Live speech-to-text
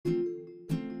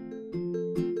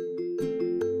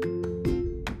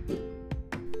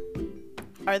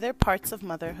Are there parts of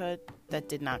motherhood that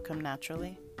did not come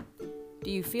naturally? Do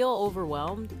you feel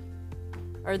overwhelmed?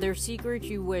 Are there secrets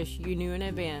you wish you knew in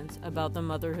advance about the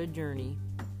motherhood journey?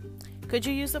 Could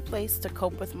you use a place to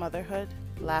cope with motherhood,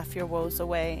 laugh your woes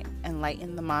away, and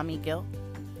lighten the mommy guilt?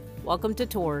 Welcome to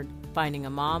Toward, Finding a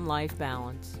Mom-Life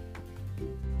Balance.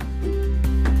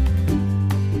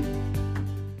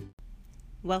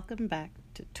 Welcome back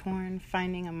to Torn,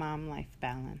 Finding a Mom-Life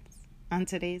Balance. On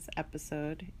today's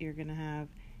episode, you're going to have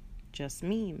just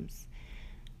memes.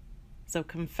 So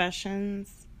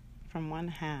confessions from one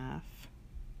half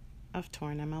of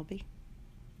Torn MLB.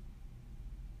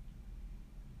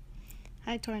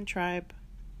 Hi, Torn Tribe.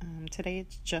 Today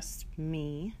it's just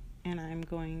me, and I'm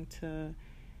going to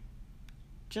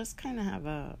just kind of have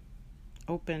a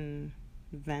open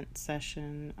vent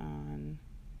session on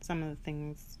some of the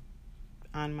things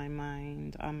on my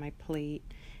mind, on my plate,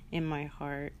 in my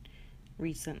heart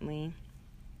recently,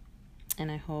 and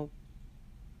I hope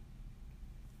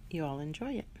you all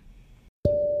enjoy it.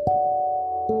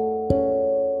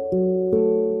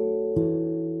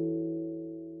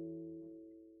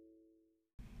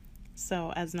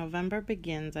 So as November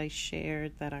begins, I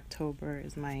shared that October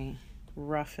is my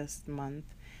roughest month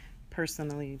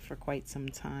personally for quite some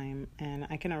time, and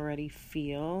I can already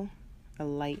feel a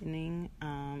lightening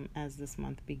as this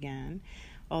month began,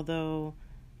 although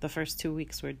the first 2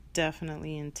 weeks were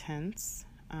definitely intense,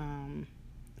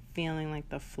 feeling like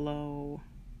the flow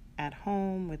at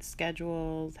home with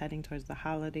schedules, heading towards the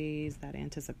holidays, that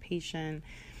anticipation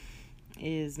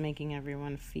is making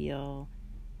everyone feel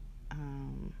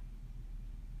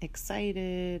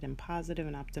excited and positive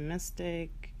and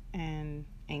optimistic and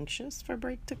anxious for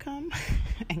break to come,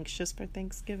 anxious for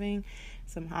Thanksgiving,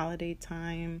 some holiday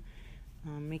time,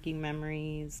 making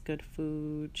memories, good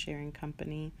food, sharing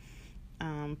company.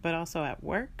 But also at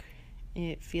work,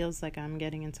 it feels like I'm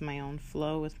getting into my own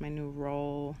flow with my new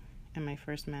role and my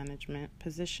first management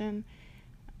position.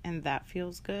 And that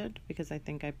feels good because I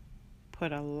think I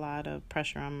put a lot of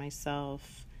pressure on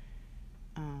myself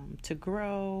to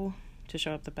grow, to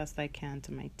show up the best I can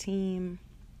to my team,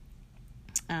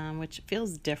 which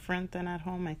feels different than at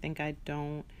home. I think I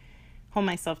don't hold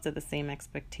myself to the same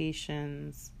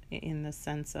expectations in the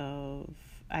sense of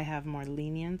I have more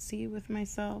leniency with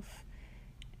myself.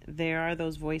 There are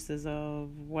those voices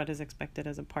of what is expected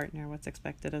as a partner, what's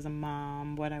expected as a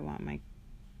mom, what I want my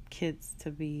kids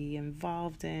to be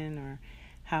involved in, or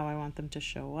how I want them to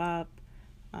show up.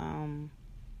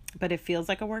 But it feels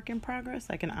like a work in progress.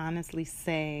 I can honestly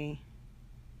say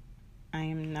I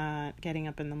am not getting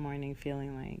up in the morning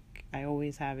feeling like I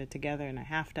always have it together and I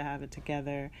have to have it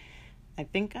together. I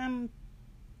think I'm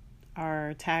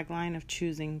our tagline of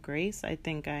choosing grace. I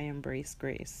think I embrace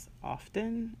grace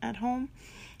often at home.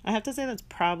 I have to say that's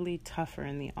probably tougher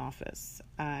in the office.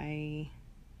 I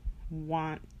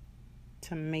want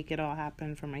to make it all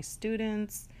happen for my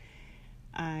students.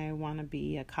 I want to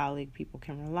be a colleague people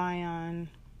can rely on.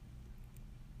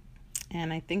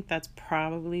 And I think that's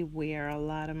probably where a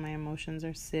lot of my emotions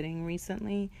are sitting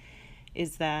recently,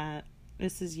 is that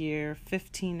this is year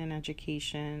 15 in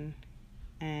education,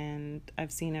 and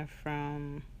I've seen it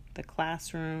from the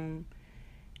classroom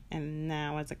and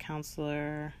now as a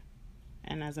counselor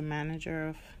and as a manager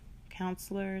of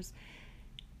counselors.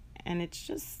 And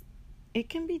it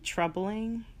can be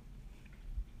troubling.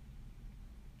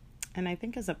 And I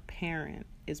think as a parent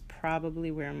is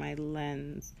probably where my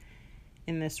lens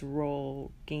in this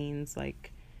role gains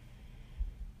like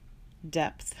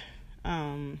depth.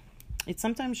 It's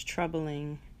sometimes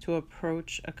troubling to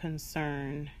approach a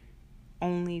concern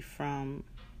only from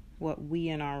what we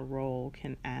in our role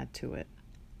can add to it.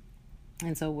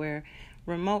 And so we're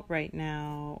remote right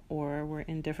now, or we're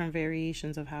in different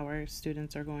variations of how our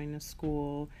students are going to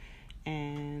school,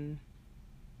 and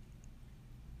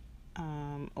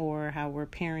or how we're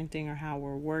parenting or how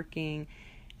we're working.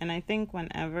 And I think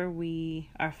whenever we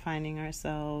are finding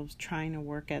ourselves trying to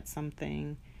work at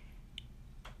something,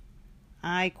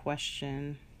 I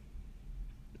question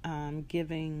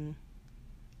giving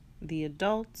the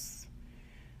adults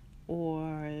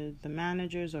or the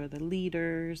managers or the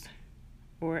leaders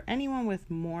or anyone with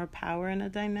more power in a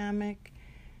dynamic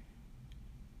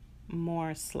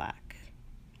more slack.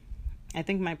 I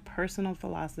think my personal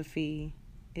philosophy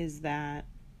is that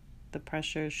the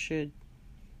pressure should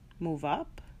move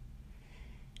up.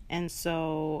 And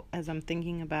so as I'm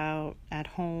thinking about at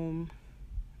home,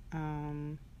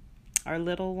 our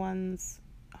little ones,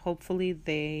 hopefully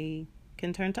they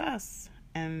can turn to us.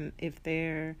 And if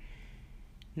they're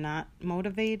not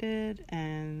motivated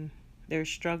and they're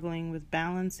struggling with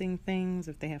balancing things,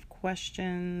 if they have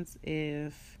questions,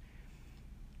 if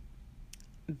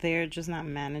they're just not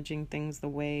managing things the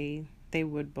way they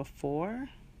would before,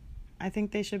 I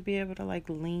think they should be able to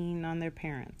lean on their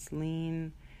parents,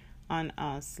 lean on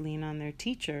us, lean on their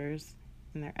teachers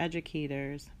and their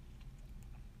educators,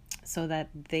 so that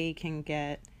they can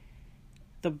get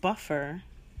the buffer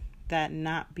that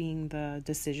not being the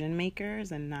decision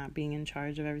makers and not being in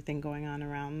charge of everything going on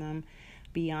around them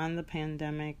beyond the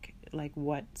pandemic,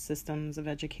 what systems of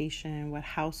education, what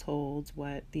households,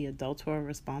 what the adults who are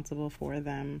responsible for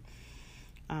them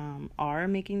are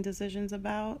making decisions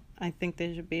about. I think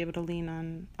they should be able to lean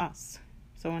on us.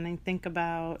 So when I think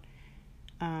about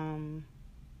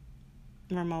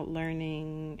remote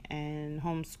learning and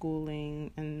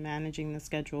homeschooling and managing the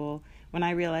schedule, when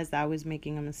I realized I was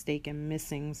making a mistake and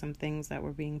missing some things that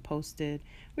were being posted,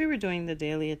 we were doing the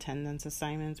daily attendance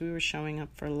assignments, we were showing up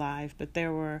for live, but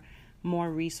there were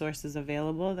more resources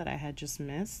available that I had just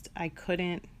missed. I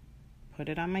couldn't put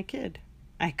it on my kid.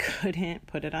 I couldn't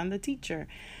put it on the teacher.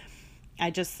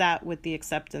 I just sat with the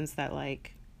acceptance that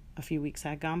a few weeks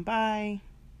had gone by.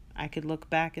 I could look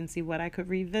back and see what I could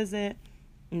revisit,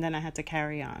 and then I had to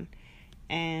carry on.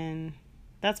 And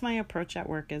that's my approach at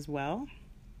work as well.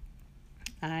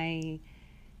 I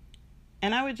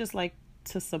would just like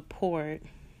to support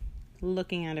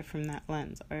looking at it from that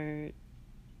lens. Our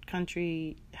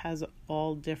country has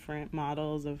all different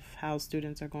models of how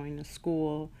students are going to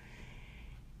school.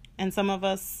 And some of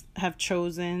us have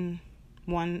chosen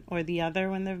one or the other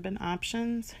when there have been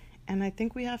options. And I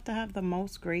think we have to have the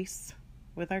most grace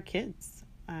with our kids,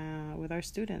 with our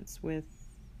students, with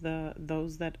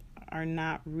those that are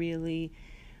not really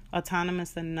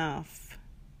autonomous enough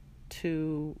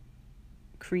to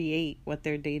create what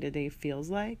their day-to-day feels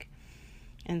like.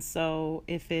 And so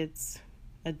if it's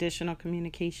additional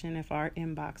communication, if our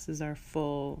inboxes are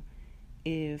full,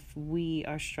 if we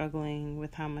are struggling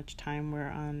with how much time we're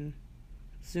on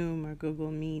Zoom or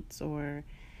Google Meets or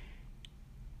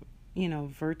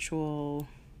virtual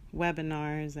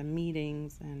webinars and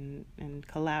meetings and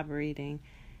collaborating,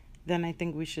 then I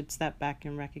think we should step back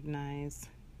and recognize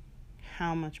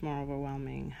how much more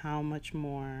overwhelming, how much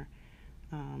more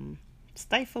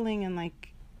stifling and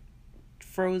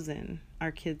frozen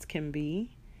our kids can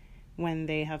be when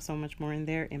they have so much more in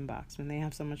their inbox, when they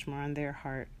have so much more on their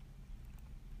heart,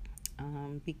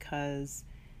 because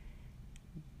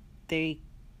they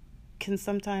can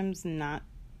sometimes not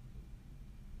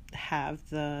have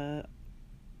the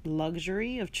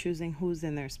luxury of choosing who's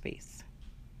in their space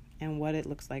and what it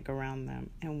looks like around them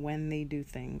and when they do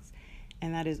things.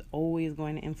 And that is always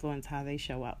going to influence how they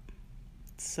show up.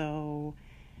 So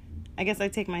I guess I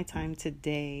take my time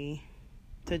today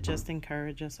to just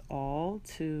encourage us all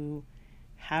to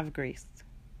have grace.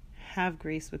 Have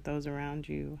grace with those around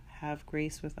you. Have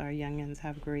grace with our youngins.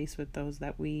 Have grace with those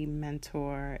that we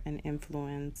mentor and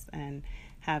influence and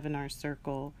have in our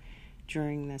circle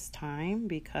during this time,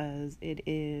 because it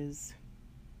is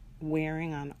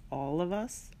wearing on all of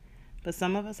us. But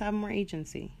some of us have more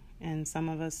agency and some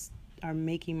of us are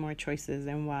making more choices.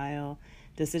 And while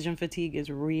decision fatigue is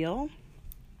real,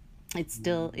 it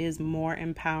still is more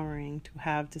empowering to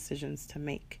have decisions to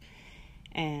make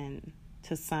and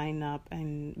to sign up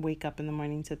and wake up in the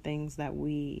morning to things that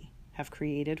we have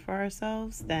created for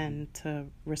ourselves than to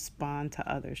respond to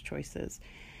others' choices.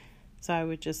 So I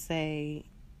would just say,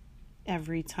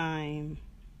 every time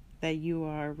that you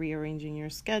are rearranging your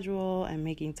schedule and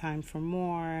making time for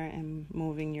more and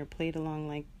moving your plate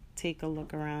along, take a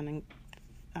look around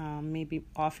and maybe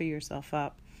offer yourself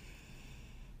up,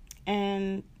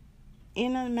 and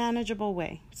in a manageable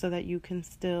way so that you can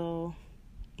still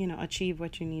achieve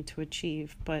what you need to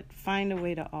achieve, but find a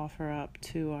way to offer up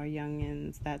to our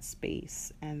youngins that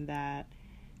space and that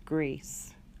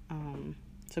grace,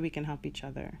 so we can help each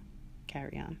other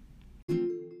carry on.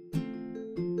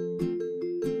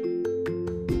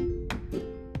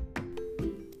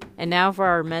 And now for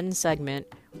our men's segment,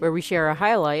 where we share a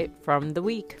highlight from the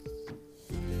week.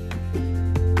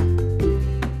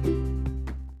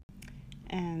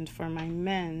 And for my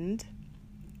mend,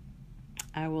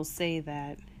 I will say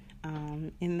that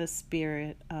in the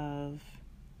spirit of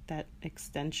that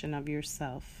extension of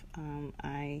yourself,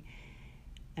 I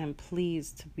am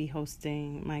pleased to be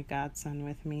hosting my godson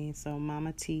with me. So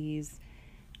Mama T's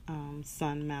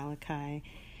son, Malachi,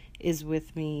 is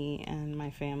with me and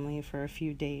my family for a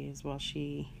few days while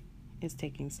she is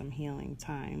taking some healing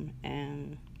time.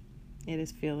 And it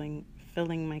is filling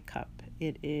my cup.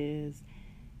 It is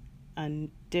a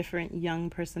different young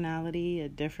personality, a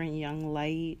different young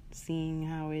light, seeing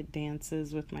how it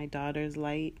dances with my daughter's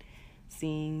light,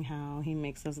 seeing how he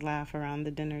makes us laugh around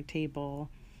the dinner table,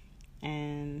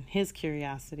 and his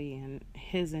curiosity and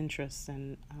his interests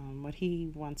and what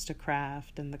he wants to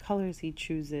craft and the colors he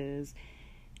chooses,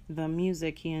 the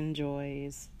music he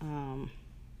enjoys,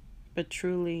 but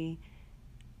truly,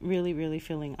 really, really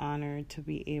feeling honored to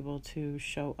be able to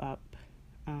show up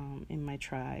in my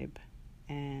tribe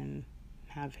and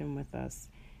have him with us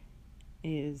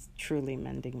is truly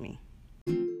mending me.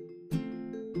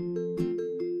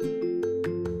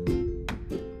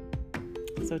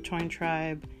 So Torn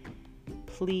Tribe,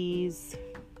 please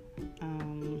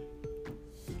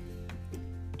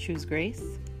choose grace,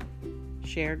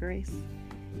 share grace,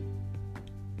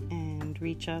 and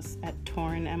reach us at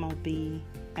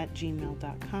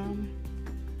tornmlb@gmail.com.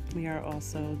 We are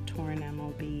also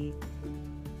tornmlb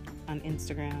on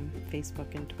Instagram,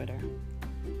 Facebook, and Twitter.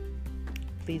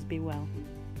 Please be well.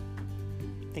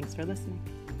 Thanks for listening.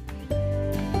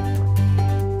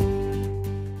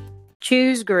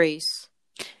 Choose grace.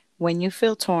 When you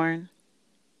feel torn,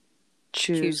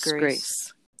 choose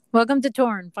grace. Welcome to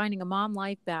Torn, Finding a Mom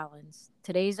Life Balance.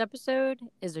 Today's episode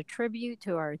is a tribute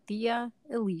to our Tia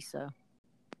Elisa.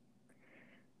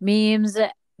 Memes,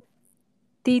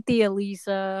 Titi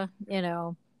Elisa,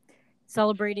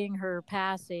 celebrating her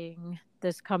passing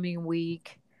this coming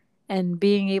week and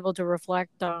being able to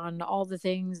reflect on all the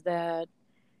things that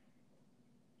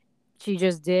she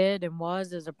just did and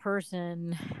was as a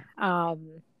person,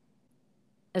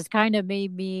 has kind of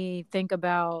made me think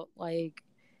about like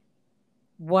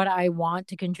what I want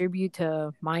to contribute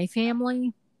to my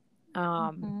family.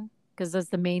 Because that's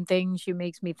the main thing she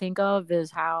makes me think of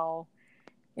is how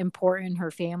important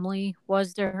her family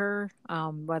was to her,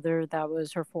 whether that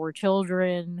was her 4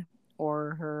 children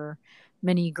or her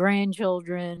many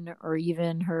grandchildren or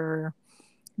even her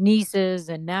nieces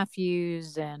and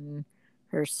nephews and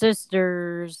her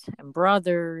sisters and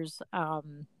brothers. I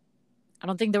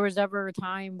don't think there was ever a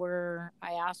time where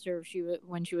I asked her if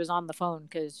when she was on the phone,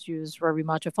 because she was very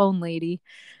much a phone lady.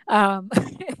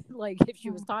 Like if she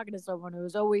was talking to someone, it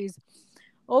was always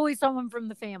someone from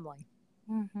the family.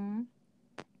 Mm-hmm.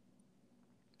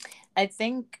 I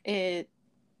think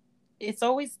it's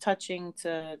always touching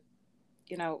to,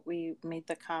 we made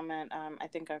the comment, I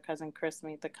think our cousin Chris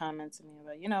made the comment to me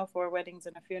about, 4 weddings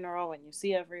and a funeral and you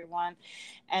see everyone.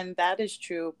 And that is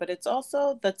true, but it's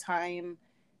also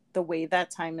the way that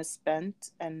time is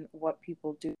spent and what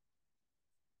people do.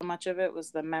 So much of it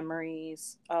was the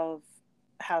memories of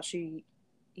how she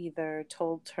either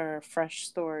told her fresh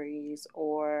stories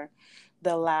or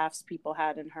the laughs people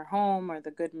had in her home or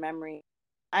the good memory.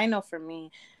 I know for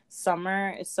me,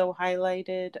 summer is so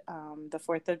highlighted. The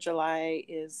 4th of July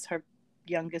is her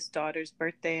youngest daughter's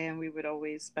birthday, and we would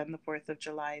always spend the 4th of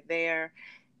July there.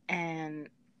 And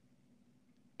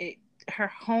her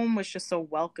home was just so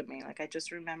welcoming. Like I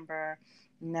just remember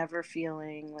never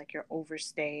feeling like you're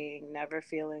overstaying, never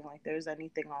feeling like there's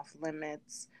anything off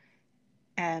limits,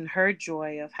 and her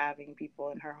joy of having people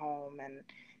in her home and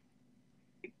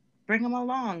bring them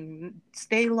along,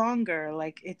 stay longer.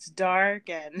 Like it's dark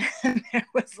and there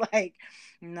was like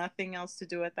nothing else to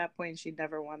do at that point. She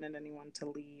never wanted anyone to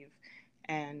leave,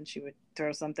 and she would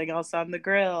throw something else on the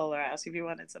grill or ask if you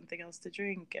wanted something else to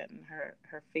drink. And her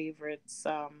favorites,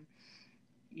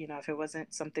 if it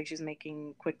wasn't something she's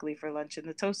making quickly for lunch in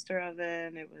the toaster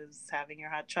oven, it was having your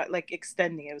hot chocolate, like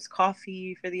extending. It was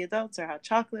coffee for the adults or hot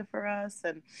chocolate for us.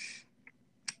 And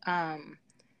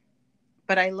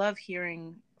but I love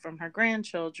hearing from her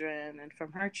grandchildren and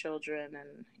from her children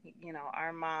and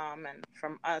our mom and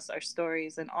from us, our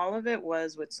stories, and all of it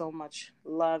was with so much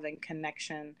love and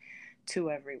connection to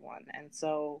everyone. And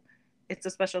so it's a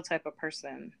special type of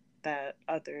person that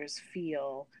others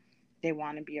feel they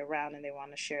want to be around and they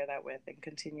want to share that with and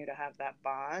continue to have that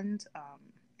bond.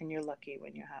 And you're lucky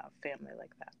when you have family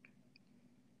like that.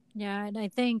 Yeah, and I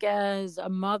think as a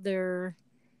mother,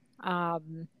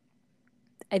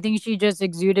 I think she just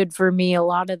exuded for me a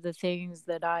lot of the things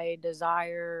that I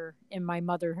desire in my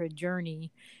motherhood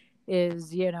journey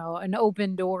is, an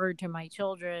open door to my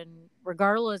children,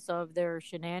 regardless of their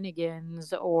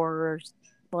shenanigans or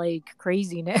like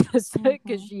craziness,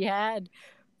 because she had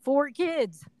 4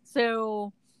 kids.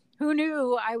 So who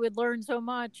knew I would learn so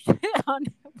much on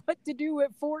what to do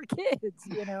with 4 kids,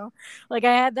 Like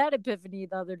I had that epiphany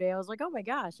the other day. I was like, oh my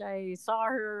gosh, I saw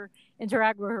her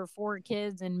interact with her 4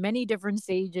 kids in many different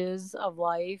stages of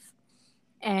life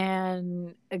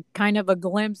and kind of a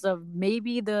glimpse of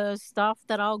maybe the stuff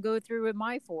that I'll go through with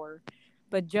my 4.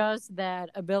 But just that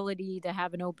ability to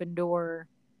have an open door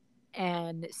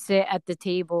and sit at the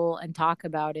table and talk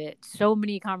about it. So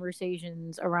many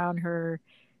conversations around her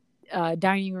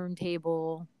dining room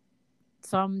table,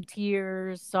 some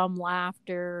tears, some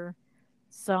laughter,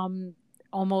 some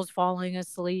almost falling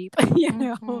asleep, you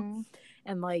know, Mm-hmm.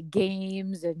 and like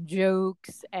games and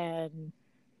jokes and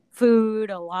food,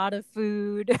 a lot of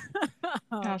food.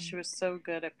 Oh, she um, was so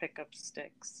good at pickup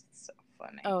sticks. So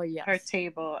funny. oh, Her yes.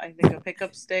 table, I think of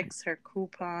pickup sticks, her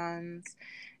coupons,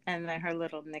 and then her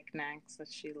little knickknacks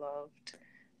that she loved.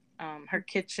 Her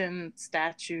kitchen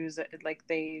statues, like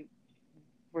they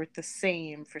were the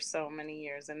same for so many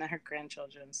years, and then her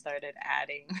grandchildren started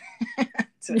adding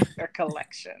to her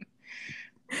collection.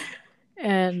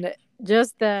 And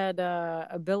just that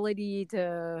ability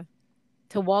to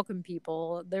welcome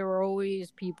people. There were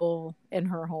always people in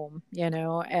her home, you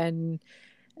know, and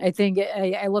I think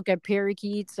I look at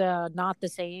parakeets not the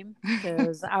same,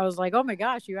 because I was like, oh my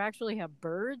gosh, you actually have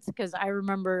birds? Because I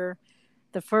remember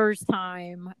the first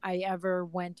time I ever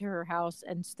went to her house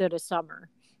and stood a summer.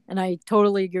 And I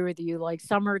totally agree with you. Like,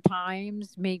 summer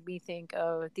times make me think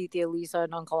of Titi Elisa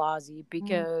and Uncle Ozzy,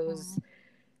 because Mm-hmm.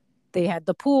 they had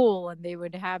the pool and they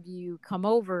would have you come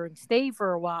over and stay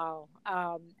for a while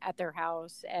at their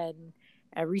house. And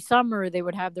every summer they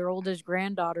would have their oldest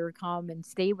granddaughter come and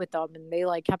stay with them, and they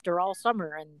like kept her all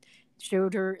summer and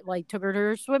showed her, like, took her to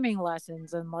her swimming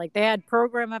lessons, and like they had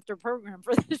program after program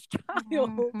for this child.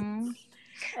 Mm-hmm.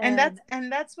 and And that's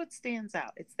and that's what stands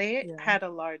out. It's they yeah, had a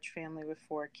large family with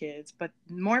 4 kids, but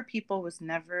more people was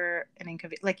never an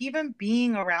inconvenience. Like, even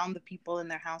being around the people in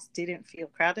their house didn't feel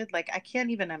crowded. Like, I can't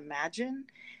even imagine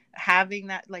having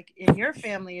that. Like, in your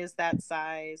family is that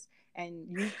size, and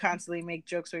you constantly make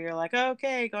jokes where you're like, oh,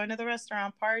 okay, going to the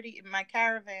restaurant, party in my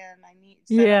caravan, I need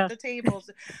set up yeah, the tables.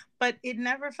 But it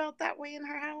never felt that way in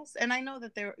her house. And I know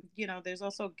that there's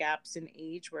also gaps in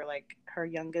age where, like, her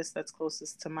youngest, that's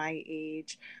closest to my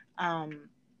age, um,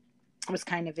 was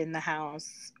kind of in the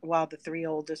house while the 3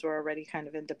 oldest were already kind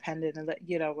of independent, and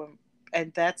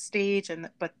at that stage.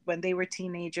 But when they were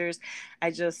teenagers, I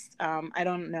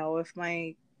don't know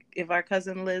if our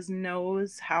cousin Liz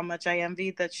knows how much I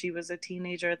envied that she was a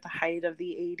teenager at the height of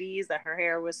the 80s, that her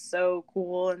hair was so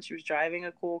cool and she was driving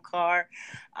a cool car.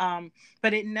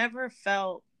 But it never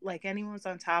felt like anyone was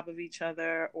on top of each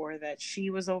other or that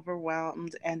she was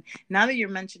overwhelmed. And now that you're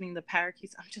mentioning the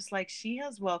parakeets, I'm just like, she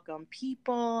has welcomed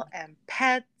people and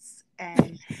pets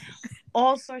and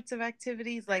all sorts of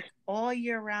activities, like, all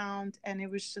year round. And it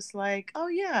was just like, oh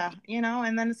yeah,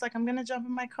 and then it's like, I'm gonna jump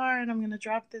in my car and I'm gonna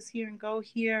drop this here and go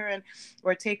here, and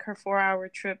or take her 4-hour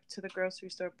trip to the grocery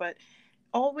store. But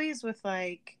always with,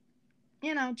 like,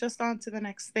 just on to the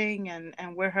next thing,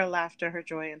 and where her laughter, her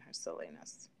joy, and her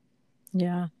silliness.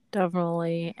 yeah,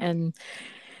 definitely. And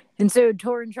so,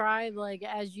 Torn Tribe, like,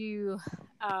 as you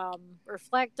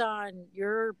reflect on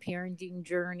your parenting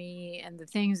journey and the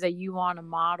things that you want to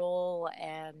model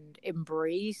and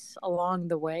embrace along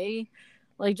the way,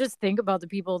 like, just think about the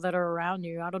people that are around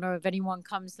you. I don't know if anyone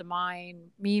comes to mind.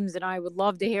 Memes and I would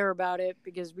love to hear about it,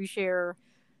 because we share,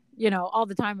 all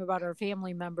the time about our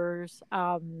family members,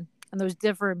 and those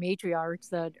different matriarchs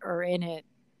that are in it.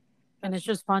 And it's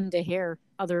just fun to hear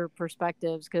other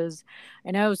perspectives, because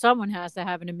I know someone has to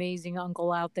have an amazing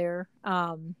uncle out there,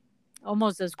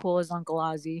 almost as cool as Uncle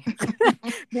Ozzy.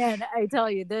 Man, I tell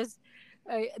you, this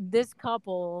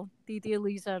couple, Titi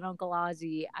Elisa and Uncle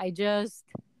Ozzy, I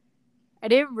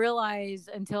didn't realize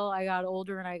until I got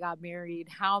older and I got married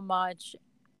how much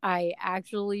I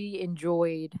actually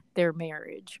enjoyed their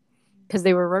marriage, because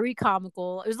they were very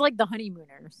comical. It was like the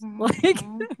honeymooners, like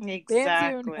Mm-hmm. Bamsy and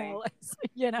Exactly. Alice,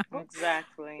 you know.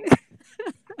 Exactly.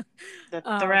 The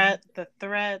um,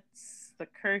 threats, the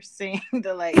cursing,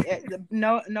 the, like,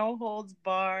 no holds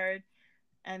barred,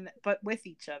 and but with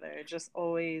each other, just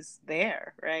always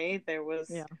there, right?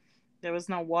 yeah, There was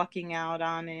no walking out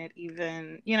on it.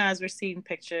 Even, as we're seeing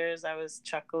pictures, I was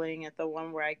chuckling at the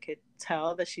one where I could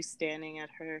tell that she's standing at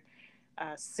her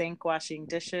sink washing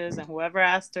dishes, and whoever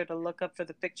asked her to look up for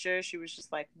the picture, she was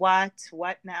just like, what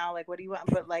now, like, what do you want?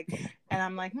 But, like, and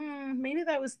I'm like, maybe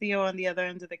that was Theo on the other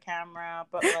end of the camera.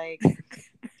 But, like,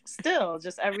 still,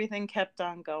 just everything kept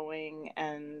on going,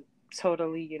 and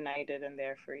totally united and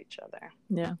there for each other.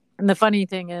 yeah. And the funny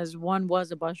thing is, one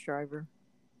was a bus driver,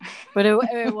 but it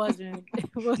wasn't. It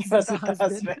wasn't Was the it the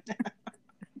husband. husband?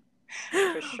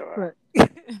 For sure. but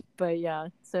but yeah.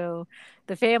 So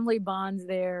the family bonds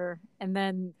there, and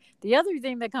then the other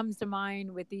thing that comes to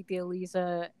mind with Titi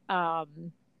Elisa,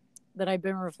 that I've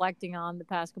been reflecting on the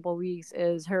past couple of weeks,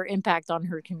 is her impact on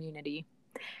her community.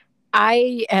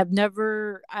 I have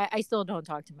never. I still don't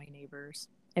talk to my neighbors.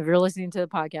 If you're listening to the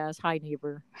podcast, hi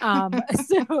neighbor.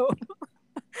 So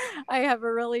I have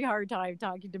a really hard time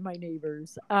talking to my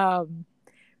neighbors.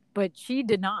 But she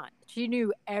did not. She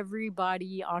knew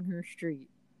everybody on her street.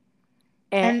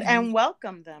 And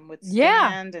welcome them, would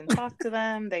stand and talk to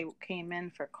them. They came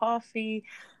in for coffee.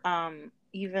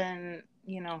 Even,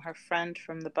 her friend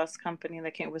from the bus company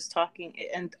that came was talking,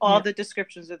 and all the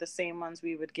descriptions are the same ones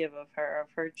we would give of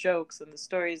her jokes and the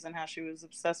stories, and how she was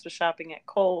obsessed with shopping at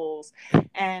Kohl's.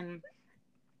 And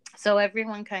so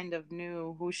everyone kind of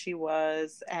knew who she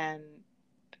was and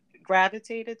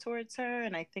gravitated towards her.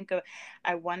 And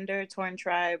I wonder, Torn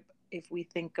Tribe, if we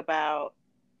think about,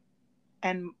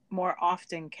 and more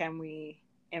often, can we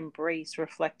embrace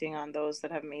reflecting on those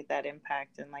that have made that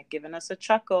impact and like given us a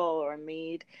chuckle, or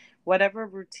made whatever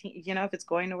routine, if it's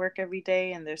going to work every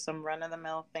day and there's some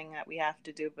run-of-the-mill thing that we have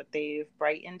to do, but they've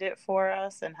brightened it for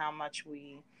us, and how much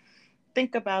we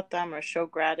think about them or show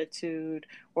gratitude,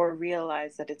 or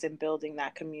realize that it's in building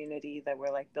that community that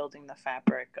we're like building the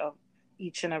fabric of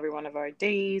each and every one of our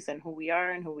days, and who we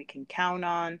are and who we can count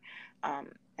on,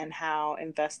 and how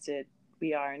invested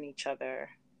we are in each other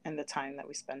and the time that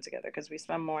we spend together, because we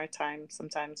spend more time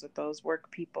sometimes with those work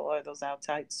people or those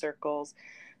outside circles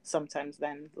sometimes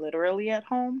than literally at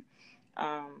home.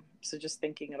 So just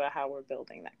thinking about how we're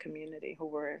building that community, who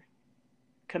we're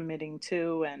committing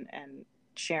to and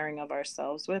sharing of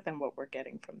ourselves with, and what we're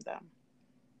getting from them.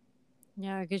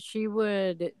 Yeah, because she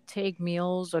would take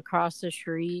meals across the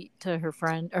street to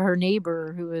her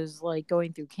neighbor who was like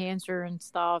going through cancer and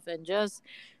stuff, and just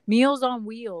Meals on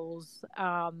Wheels.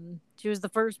 She was the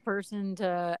first person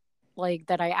to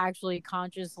that I actually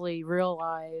consciously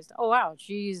realized, oh wow,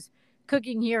 she's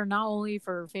cooking here not only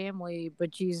for her family,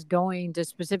 but she's going to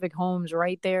specific homes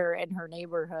right there in her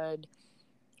neighborhood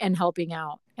and helping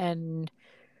out. And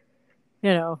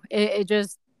it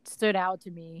just stood out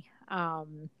to me.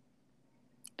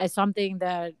 As something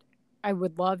that I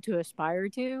would love to aspire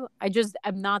to.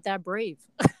 I'm not that brave.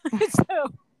 So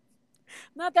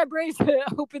not that brave to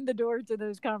open the door to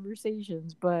those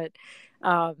conversations, but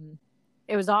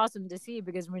it was awesome to see,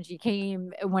 because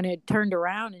when it turned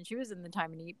around and she was in the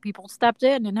time of need, people stepped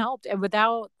in and helped, and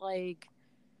without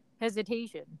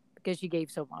hesitation, because she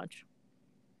gave so much.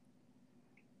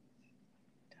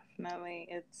 Definitely.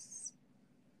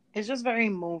 It's just very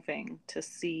moving to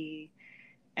see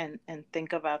and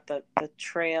think about the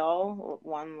trail,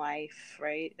 one life,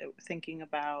 right? Thinking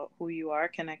about who you are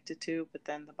connected to, but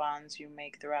then the bonds you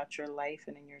make throughout your life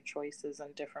and in your choices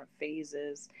and different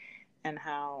phases, and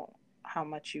how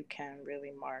much you can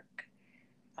really mark.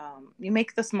 You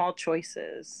make the small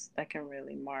choices that can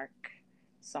really mark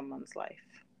someone's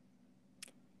life.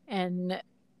 And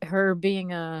her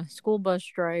being a school bus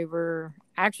driver,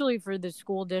 actually for the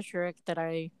school district that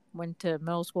I went to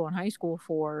middle school and high school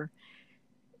for,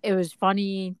 it was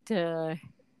funny to,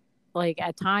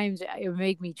 at times it would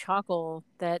make me chuckle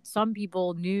that some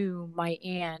people knew my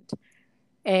aunt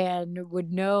and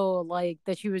would know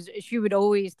that she would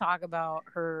always talk about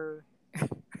her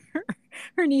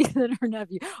niece and her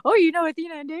nephew. Oh,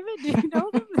 Athena and David? Do you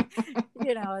know them?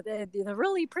 The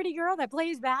really pretty girl that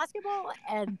plays basketball.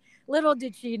 And little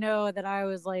did she know that I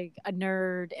was like a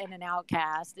nerd and an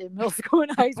outcast in middle school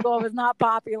and high school. I was not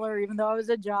popular, even though I was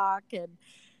a jock. And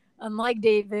unlike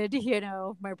David,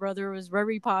 my brother was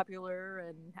very popular,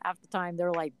 and half the time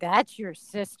they're like, "That's your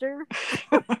sister?"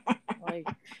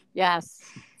 Yes,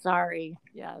 sorry.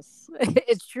 Yes,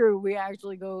 it's true. We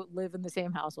actually go live in the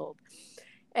same household.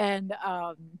 And,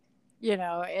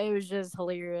 it was just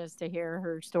hilarious to hear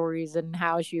her stories and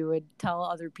how she would tell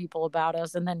other people about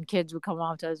us. And then kids would come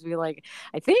up to us and be like,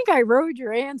 I think I rode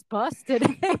your aunt's bus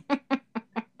today.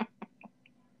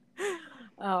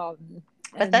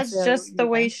 But that's just the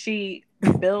way she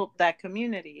built that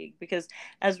community, because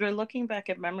as we're looking back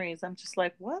at memories, I'm just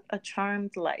like, what a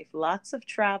charmed life. Lots of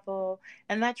travel.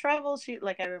 And that travel,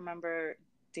 I remember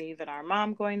Dave and our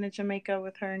mom going to Jamaica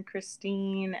with her and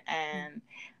Christine. And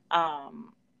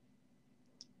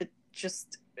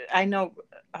I know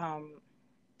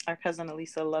our cousin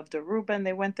Elisa loved Aruba, and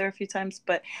they went there a few times,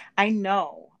 but I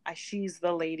know she's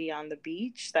the lady on the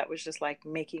beach that was just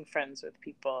making friends with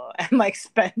people and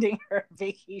spending her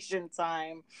vacation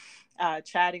time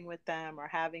chatting with them or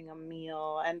having a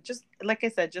meal, and just like I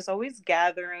said, just always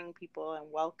gathering people and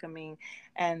welcoming.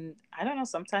 And I don't know,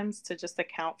 sometimes to just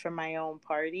account for my own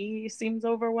party seems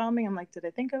overwhelming. I'm like, did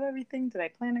I think of everything? Did I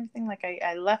plan everything?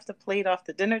 I left a plate off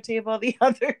the dinner table the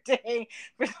other day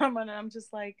for someone, and I'm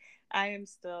just like, I am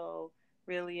still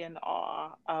really in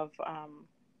awe of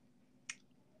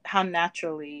how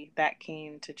naturally that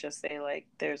came to just say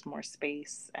there's more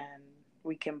space and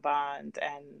we can bond,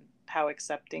 and how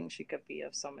accepting she could be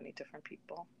of so many different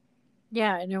people.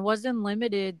 Yeah, and it wasn't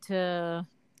limited to,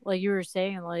 like you were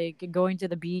saying, going to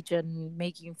the beach and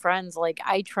making friends.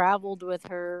 I traveled with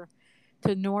her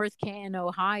to North Canton,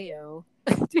 Ohio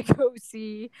to go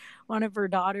see one of her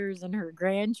daughters and her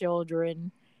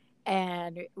grandchildren.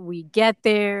 And we get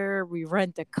there, we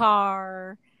rent a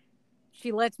car.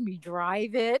 She lets me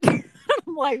drive it.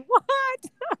 I'm like, what?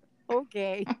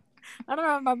 Okay. I don't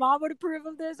know if my mom would approve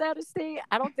of this out of state.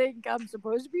 I don't think I'm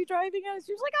supposed to be driving it.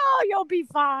 She was like, oh, you'll be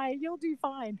fine. You'll do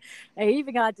fine. I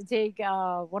even got to take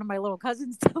one of my little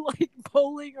cousins to like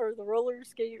bowling or the roller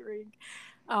skate rink.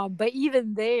 But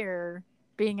even there,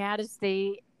 being out of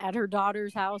state at her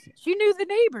daughter's house, she knew the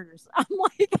neighbors. I'm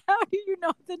like, how do you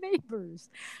know the neighbors?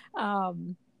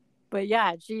 But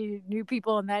yeah, she knew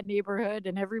people in that neighborhood,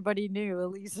 and everybody knew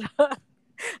Elisa.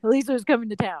 Elisa was coming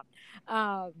to town.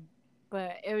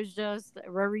 But it was just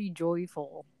very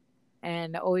joyful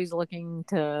and always looking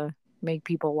to make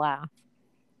people laugh.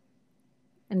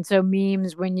 And so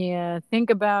memes, when you think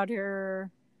about her,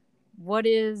 what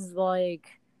is like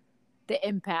the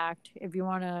impact, if you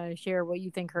want to share what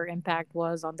you think her impact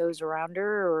was on those around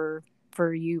her or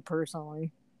for you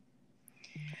personally?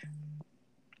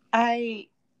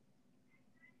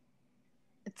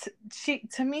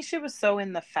 To me, she was so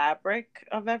in the fabric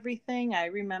of everything. I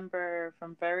remember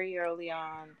from very early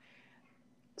on.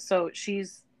 So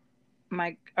she's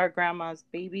our grandma's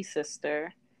baby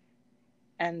sister,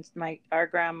 and our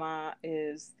grandma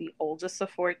is the oldest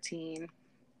of 14.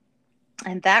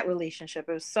 And that relationship,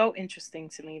 it was so interesting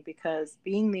to me because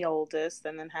being the oldest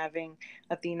and then having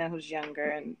Athena who's younger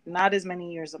and not as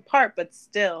many years apart, but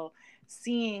still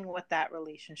seeing what that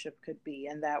relationship could be,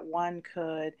 and that one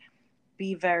could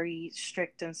be very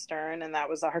strict and stern, and that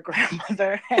was our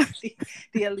grandmother. And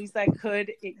the Elisa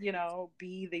could,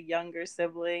 be the younger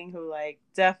sibling who like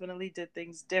definitely did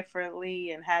things differently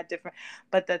and had different,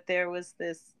 but that there was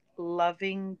this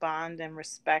loving bond and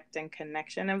respect and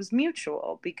connection. It was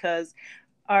mutual because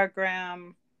our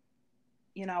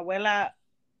abuela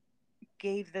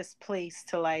gave this place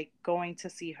to like going to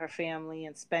see her family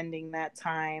and spending that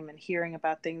time and hearing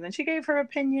about things, and she gave her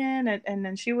opinion, and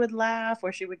then she would laugh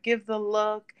or she would give the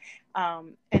look,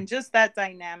 and just that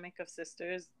dynamic of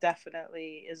sisters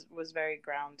definitely was very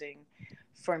grounding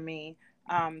for me.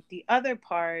 The other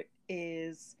part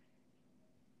is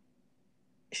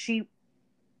Tita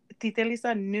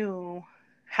Elisa knew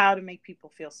how to make people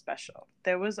feel special.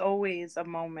 There was always a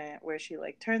moment where she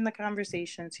like turned the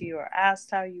conversation to you or asked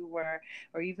how you were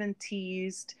or even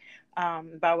teased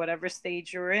about whatever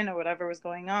stage you were in or whatever was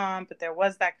going on. But there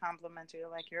was that complimentary,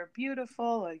 like, you're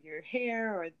beautiful, or your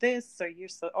hair, or this, or you're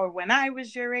so, or when I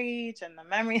was your age, and the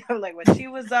memory of like what she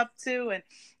was up to, and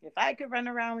if I could run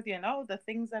around with you, and the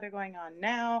things that are going on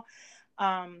now.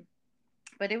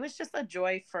 But it was just a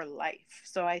joy for life.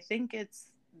 So I think it's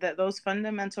that those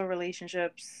fundamental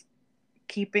relationships,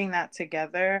 keeping that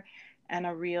together, and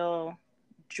a real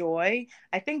joy.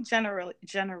 I think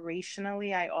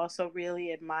generationally, I also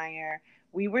really admire,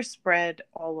 we were spread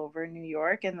all over New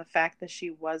York, and the fact that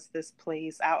she was this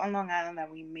place out on Long Island that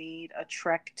we made a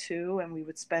trek to, and we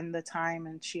would spend the time,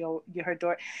 and her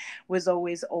door was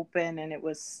always open, and it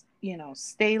was,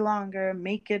 stay longer,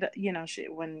 make it,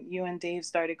 when you and Dave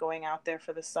started going out there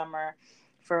for the summer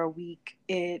for a week,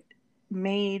 it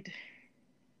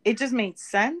just made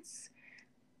sense.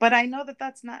 But I know that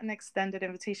that's not an extended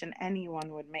invitation anyone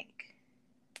would make,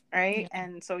 right? Yeah.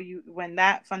 And so when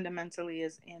that fundamentally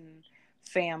is in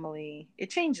family,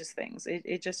 it changes things.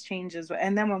 It just changes.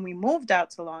 And then when we moved out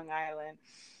to Long Island,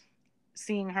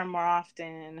 seeing her more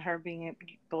often, her being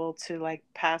able to like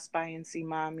pass by and see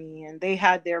mommy, and they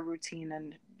had their routine,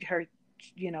 and her,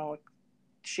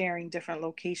 sharing different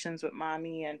locations with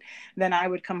mommy, and then I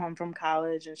would come home from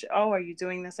college and are you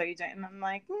doing this, are you doing, and I'm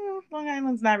like, Long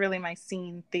Island's not really my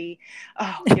scene.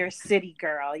 You're a city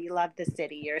girl, you love the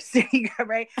city, you're a city girl,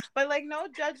 right? But like, no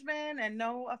judgment and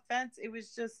no offense, it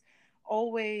was just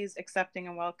always accepting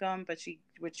and welcome, but she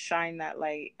would shine that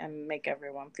light and make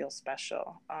everyone feel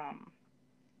special.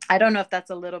 I don't know if that's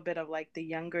a little bit of like the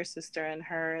younger sister in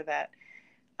her that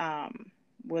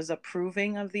was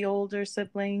approving of the older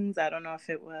siblings. I don't know if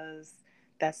it was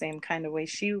that same kind of way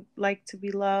she liked to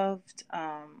be loved.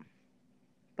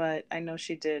 But I know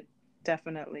she did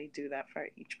definitely do that for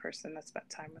each person that spent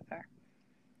time with her.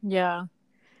 Yeah,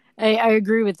 I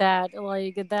agree with that.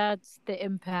 Like, that's the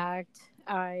impact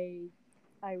I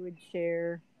would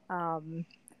share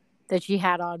that she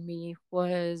had on me,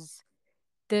 was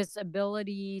this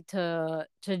ability to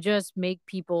just make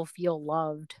people feel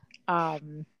loved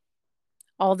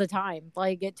all the time.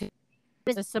 Like, it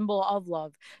is a symbol of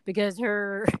love, because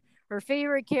her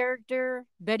favorite character,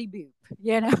 Betty Boop,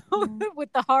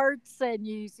 with the hearts, and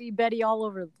you see Betty all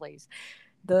over the place.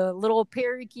 the little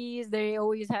parakeets, they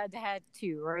always had to have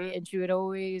two, right? And she would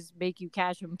always make you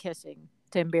catch them kissing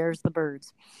to embarrass the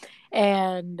birds.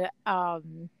 And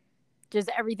just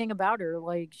everything about her,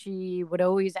 like she would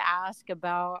always ask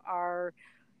about our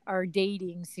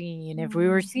dating scene, if we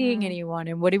were seeing anyone,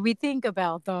 and what did we think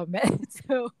about them. And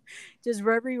so just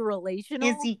very relational.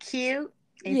 Is he cute?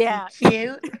 Is Yeah. he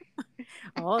cute?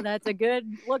 Oh, that's a good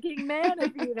looking man,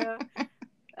 if you know.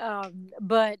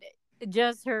 But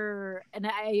just her, and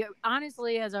I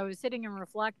honestly, as I was sitting and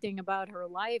reflecting about her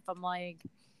life, I'm like,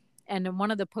 and in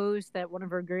one of the posts that one of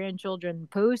her grandchildren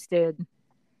posted,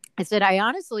 I said, I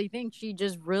honestly think she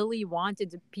just really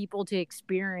wanted people to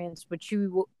experience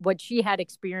what she had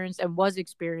experienced and was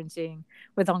experiencing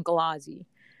with Uncle Ozzy,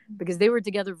 because they were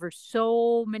together for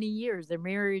so many years. Their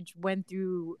marriage went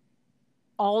through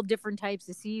all different types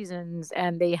of seasons,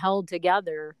 and they held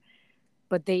together,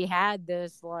 but they had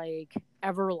this like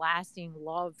everlasting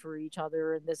love for each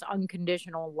other and this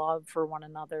unconditional love for one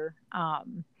another,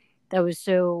 that was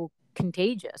so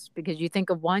contagious, because you think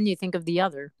of one, you think of the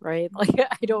other, right? Like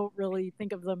I don't really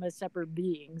think of them as separate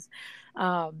beings.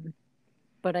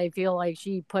 But I feel like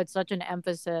she put such an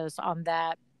emphasis on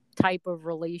that type of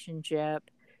relationship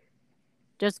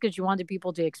just because she wanted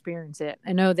people to experience it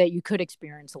and know that you could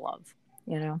experience love,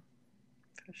 you know?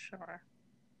 For sure.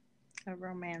 A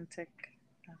romantic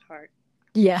at heart.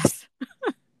 Yes.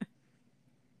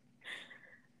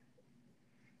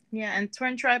 Yeah, and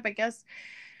Twin Tribe, I guess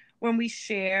when we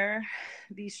share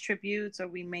these tributes or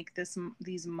we make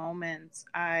these moments,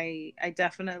 I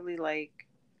definitely like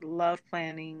love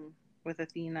planning with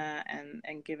Athena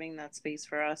and giving that space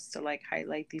for us to like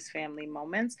highlight these family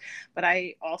moments. But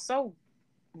I also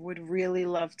would really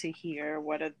love to hear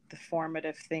what are the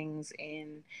formative things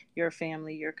in your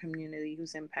family, your community,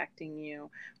 who's impacting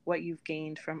you, what you've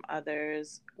gained from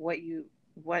others,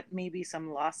 what maybe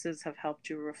some losses have helped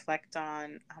you reflect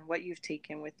on what you've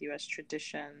taken with you as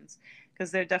traditions,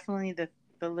 because they're definitely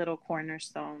the little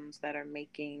cornerstones that are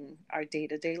making our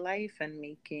day-to-day life and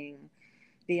making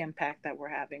the impact that we're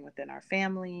having within our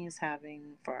families, having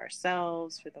for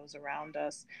ourselves, for those around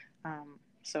us.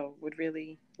 So would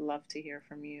really love to hear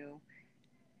from you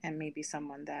and maybe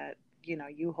someone that, you know,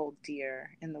 you hold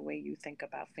dear in the way you think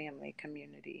about family,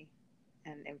 community,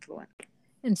 and influence.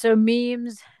 And so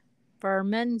memes for our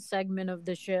men's segment of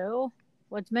the show.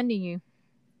 What's mending you?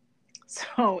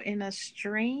 So in a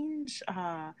strange,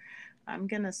 I'm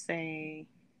going to say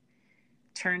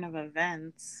turn of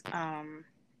events,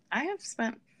 I have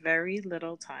spent very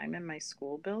little time in my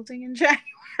school building in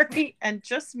January and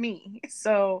just me.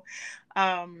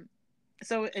 Um,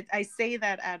 I say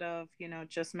that out of, you know,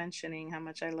 just mentioning how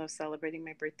much I love celebrating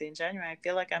my birthday in January. I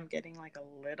feel like I'm getting like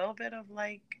a little bit of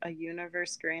like a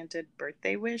universe granted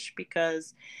birthday wish,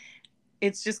 because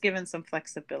it's just given some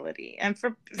flexibility and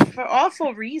for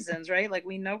awful reasons, right? Like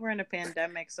we know we're in a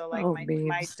pandemic, so like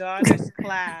my daughter's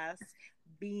class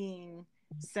being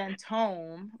sent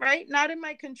home, right? Not in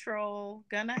my control,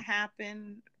 gonna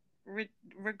happen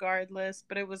regardless.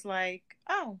 But it was like,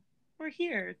 oh, we're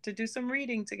here to do some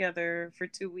reading together for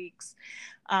 2 weeks,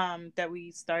 that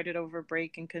we started over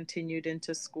break and continued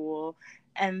into school.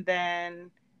 And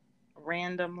then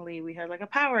randomly we had like a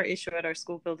power issue at our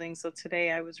school building, so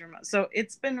today I was remote. So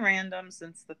it's been random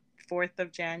since the 4th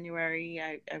of January.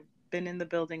 I've been in the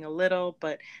building a little,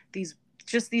 but these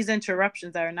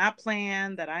interruptions that are not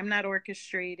planned, that I'm not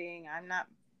orchestrating, I'm not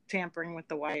tampering with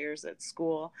the wires at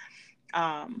school,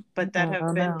 but that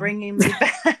have been bringing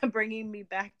me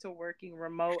back to working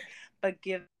remote, but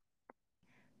give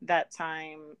that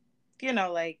time, you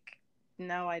know, like,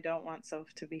 no, I don't want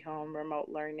Soph to be home remote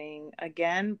learning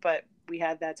again, but we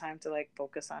had that time to like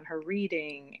focus on her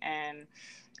reading, and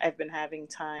I've been having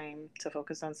time to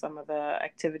focus on some of the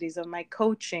activities of my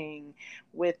coaching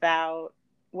without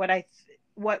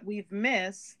what we've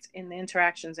missed in the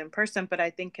interactions in person, but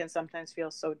I think can sometimes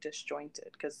feel so disjointed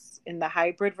because in the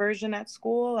hybrid version at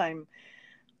school, I'm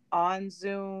on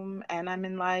Zoom and I'm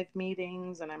in live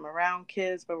meetings and I'm around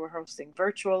kids, but we're hosting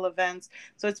virtual events.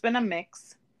 So it's been a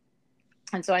mix.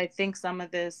 And so I think some of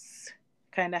this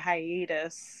kind of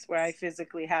hiatus where I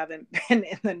physically haven't been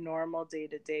in the normal day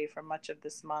to day for much of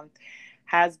this month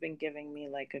has been giving me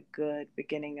like a good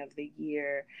beginning of the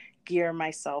year, gear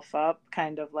myself up,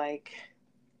 kind of like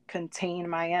contain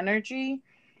my energy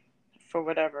for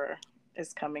whatever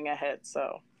is coming ahead.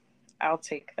 So I'll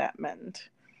take that mend.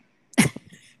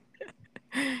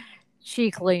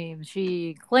 She claims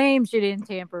she didn't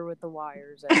tamper with the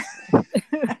wires.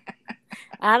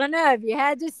 I don't know if you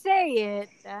had to say it.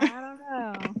 I don't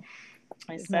know.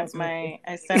 I sent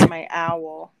my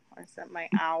owl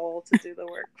to do the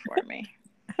work for me.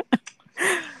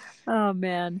 Oh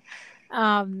man.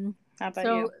 How about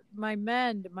So you? my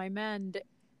mend,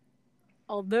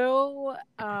 although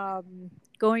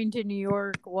going to New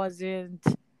York wasn't,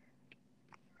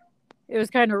 it was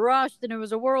kind of rushed and it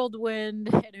was a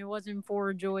whirlwind and it wasn't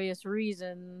for joyous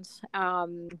reasons.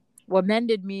 What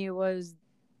mended me was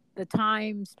the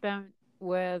time spent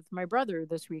with my brother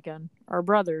this weekend, our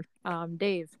brother,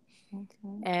 Dave,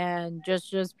 Okay. and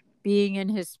just being in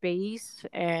his space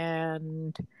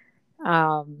and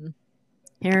um,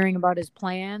 hearing about his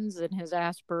plans and his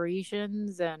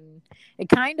aspirations. And it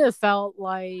kind of felt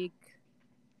like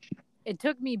it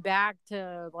took me back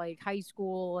to like high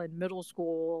school and middle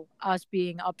school, us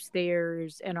being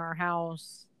upstairs in our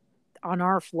house on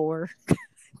our floor,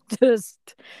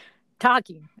 just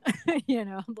talking,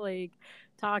 like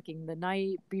talking the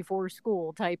night before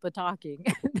school type of talking,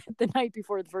 the night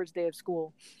before the first day of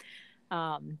school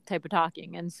type of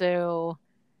talking. And so,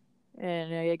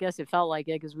 and I guess it felt like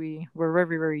it because we were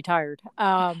very, very tired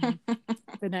the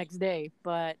next day.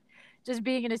 But just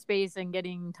being in a space and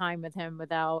getting time with him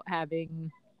without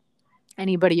having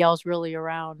anybody else really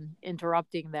around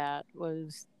interrupting that it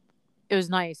was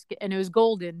nice, and it was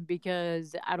golden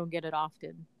because I don't get it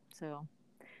often. So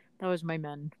that was my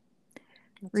men.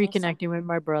 That's awesome. Reconnecting with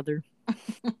my brother.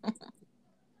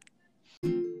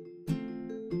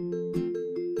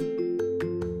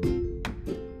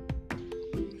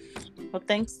 Well,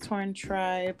 thanks, Torn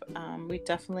Tribe. We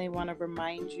definitely want to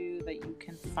remind you that you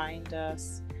can find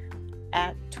us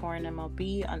at Torn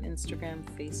MLB on Instagram,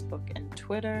 Facebook, and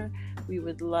Twitter. We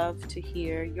would love to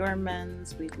hear your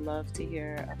men's. We'd love to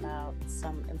hear about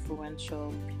some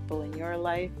influential people in your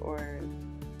life, or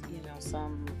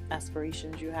some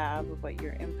aspirations you have of what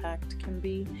your impact can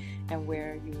be and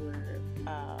where you were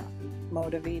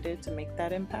motivated to make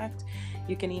that impact.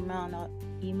 You can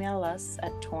email us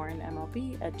at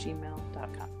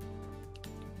tornmlb@gmail.com.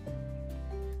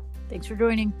 Thanks for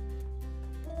joining.